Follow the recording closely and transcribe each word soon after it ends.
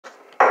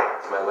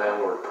my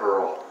landlord,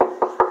 Pearl.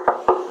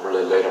 I'm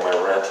really late on my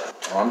rent.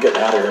 Oh, I'm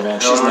getting out of here, man.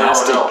 She's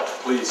nasty. No,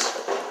 please.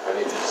 I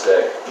need you to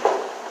stay.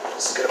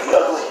 This is gonna be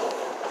ugly.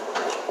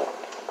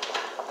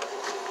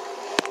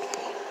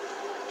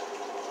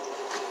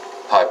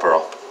 Hi,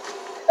 Pearl.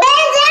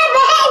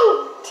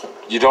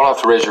 You don't have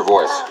to raise your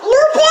voice.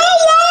 You pay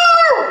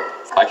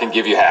now! I can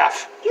give you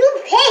half.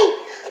 You pay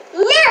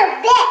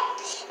now,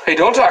 bitch! Hey,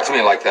 don't talk to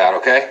me like that,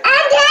 okay?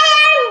 I'm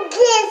tired of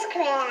this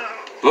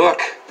crap.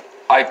 Look,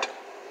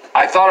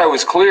 I thought I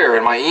was clear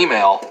in my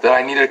email that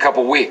I needed a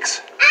couple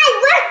weeks.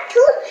 I worked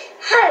too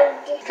hard.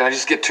 Can I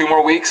just get 2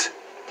 more weeks?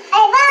 I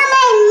want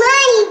my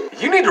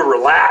money. You need to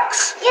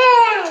relax.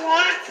 You're an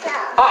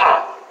asshole.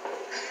 Uh-uh.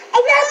 I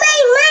want my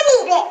money,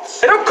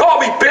 bitch. Hey, don't call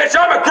me bitch.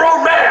 I'm a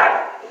grown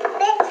man.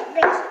 Bitch,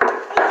 bitch,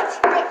 bitch,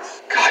 bitch.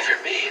 God,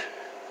 you're mean.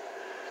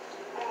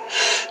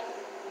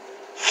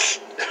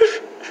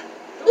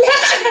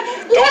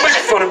 Don't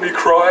make fun of me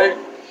crying.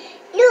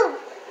 You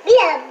be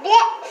a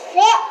bit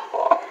fit.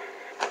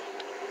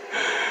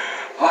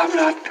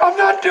 I'm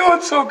not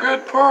doing so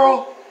good,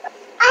 Pearl.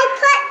 I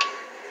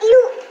put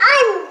you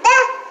on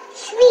the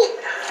street.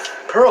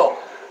 Pearl,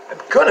 I'm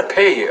gonna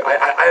pay you.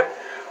 I'm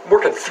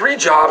working 3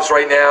 jobs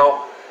right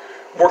now.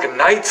 I'm working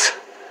nights.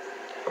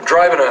 I'm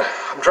driving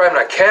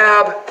a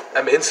cab.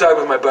 I'm inside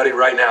with my buddy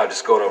right now,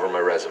 just going over my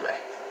resume.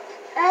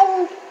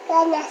 I'm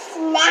gonna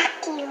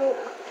smack you.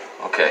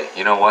 Okay,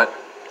 you know what?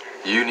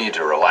 You need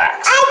to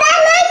relax. I got my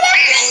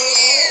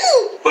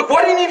money! Look,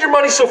 why do you need your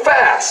money so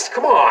fast?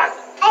 Come on.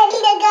 I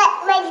need to get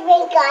my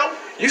drink on.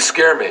 You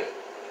scare me.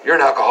 You're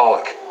an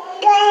alcoholic.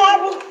 Do I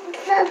have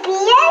some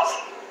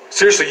beers?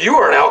 Seriously, you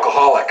are an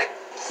alcoholic.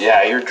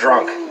 Yeah, you're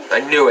drunk.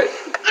 I knew it.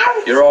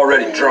 You're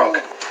already drunk.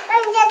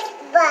 I'm just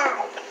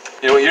bugged.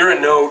 You know, you're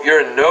in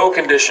no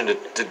condition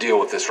to deal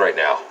with this right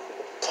now.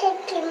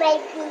 Taking my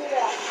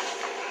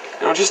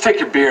beer. You know, just take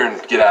your beer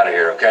and get out of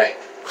here, okay?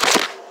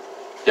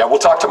 Yeah, we'll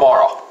talk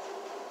tomorrow.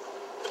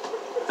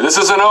 This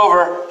isn't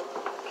over.